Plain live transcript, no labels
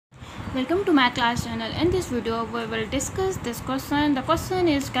Welcome to my class channel. In this video we will discuss this question. The question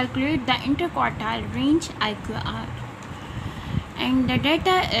is calculate the interquartile range IQR, and the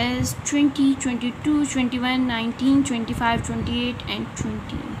data is 20, 22, 21, 19, 25, 28 and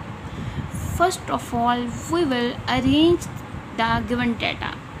 20. First of all, we will arrange the given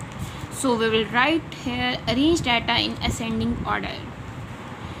data. So we will write here arrange data in ascending order.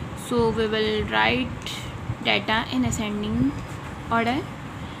 So we will write data in ascending order.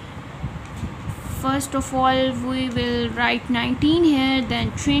 First of all, we will write 19 here,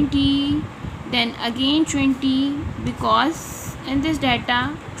 then 20, then again 20, because in this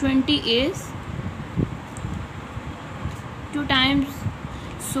data 20 is 2 times.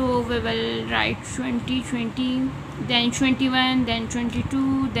 So we will write 20, 20, then 21, then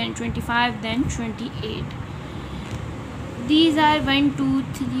 22, then 25, then 28. These are 1, 2,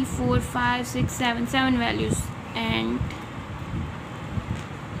 3, 4, 5, 6, 7 values, and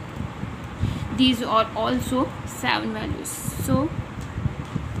these are also 7 values. So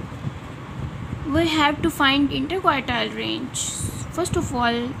we have to find interquartile range. First of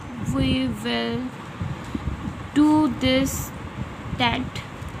all, we will do this, that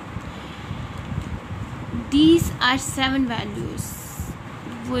these are 7 values.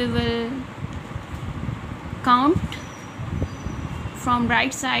 We will count from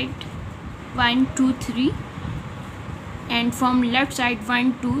right side 1, 2, 3 and from left side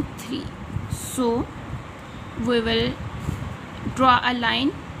 1, 2, 3. So we will draw a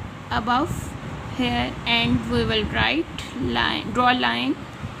line above here and we will draw a line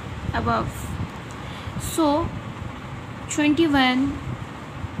above. So 21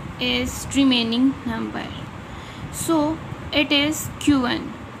 is remaining number, so it is Q2.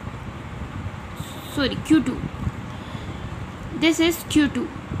 This is Q2.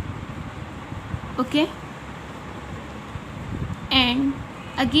 Okay, and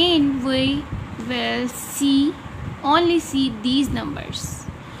again we will only see these numbers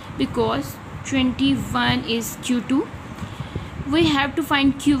because 21 is Q2. We have to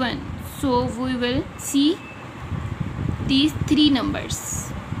find Q1, so we will see these 3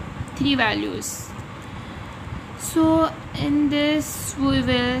 numbers, 3 values. So in this we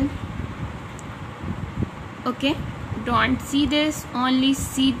will, okay, don't see this, only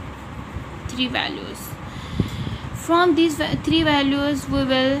see 3 values. From these 3 values we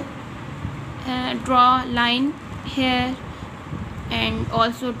will draw line here and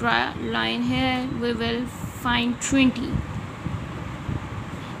also draw line here. We will find 20.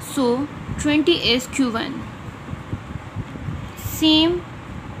 So 20 is Q1. Same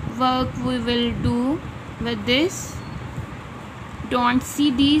work we will do with this. Don't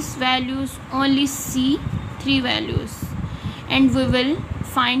see these values, only see 3 values, and we will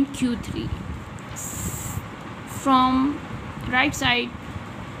find Q3. From right side,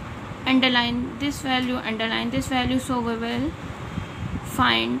 underline this value, so we will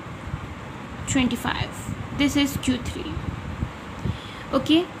find 25. This is Q3.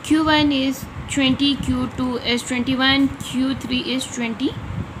 Okay, Q1 is 20, Q2 is 21, Q3 is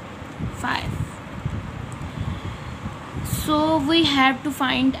 25. So we have to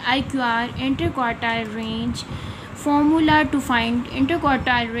find IQR, interquartile range. Formula to find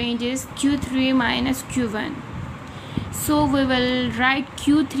interquartile range is Q3 minus Q1. So we will write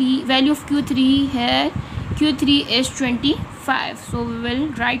Q3, value of Q3 here. Q3 is 25, so we will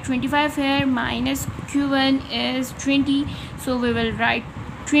write 25 here, minus Q1 is 20, so we will write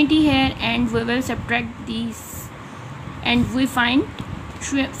 20 here and we will subtract these and we find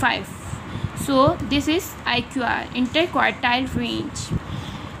 5. So this is IQR, interquartile range.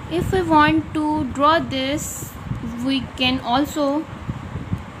 If we want to draw this, we can also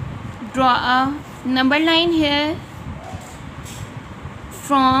draw a number line here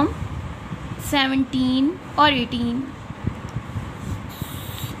from 17 or 18.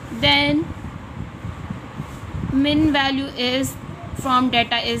 Then min value is from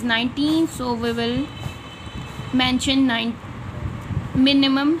data is 19, so we will mention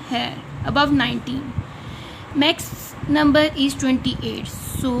minimum here above 19. Max number is 28,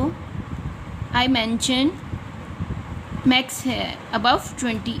 so I mention max here above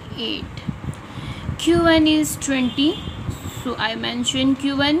 28. Q1 is 20, so I mention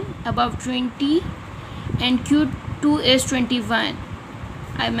Q1 above 20, and Q2 is 21.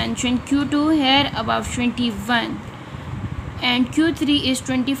 I mention Q2 here above 21, and Q3 is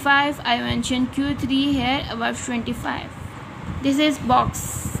 25. I mention Q3 here above 25. This is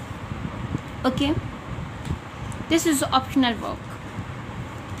box. Okay, this is optional work.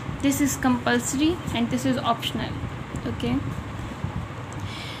 This is compulsory and this is optional. Okay,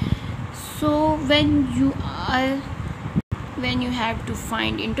 so when you are when you have to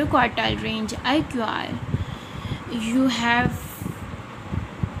find interquartile range IQR, you have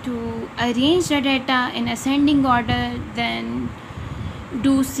to arrange the data in ascending order, then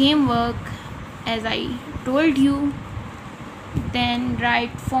do same work as I told you, then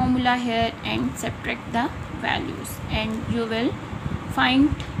write formula here and subtract the values and you will find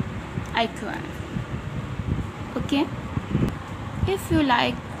IQR. Okay, if you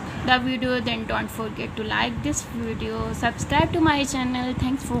like the video, then don't forget to like this video, subscribe to my channel.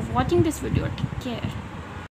 Thanks for watching this video. Take care.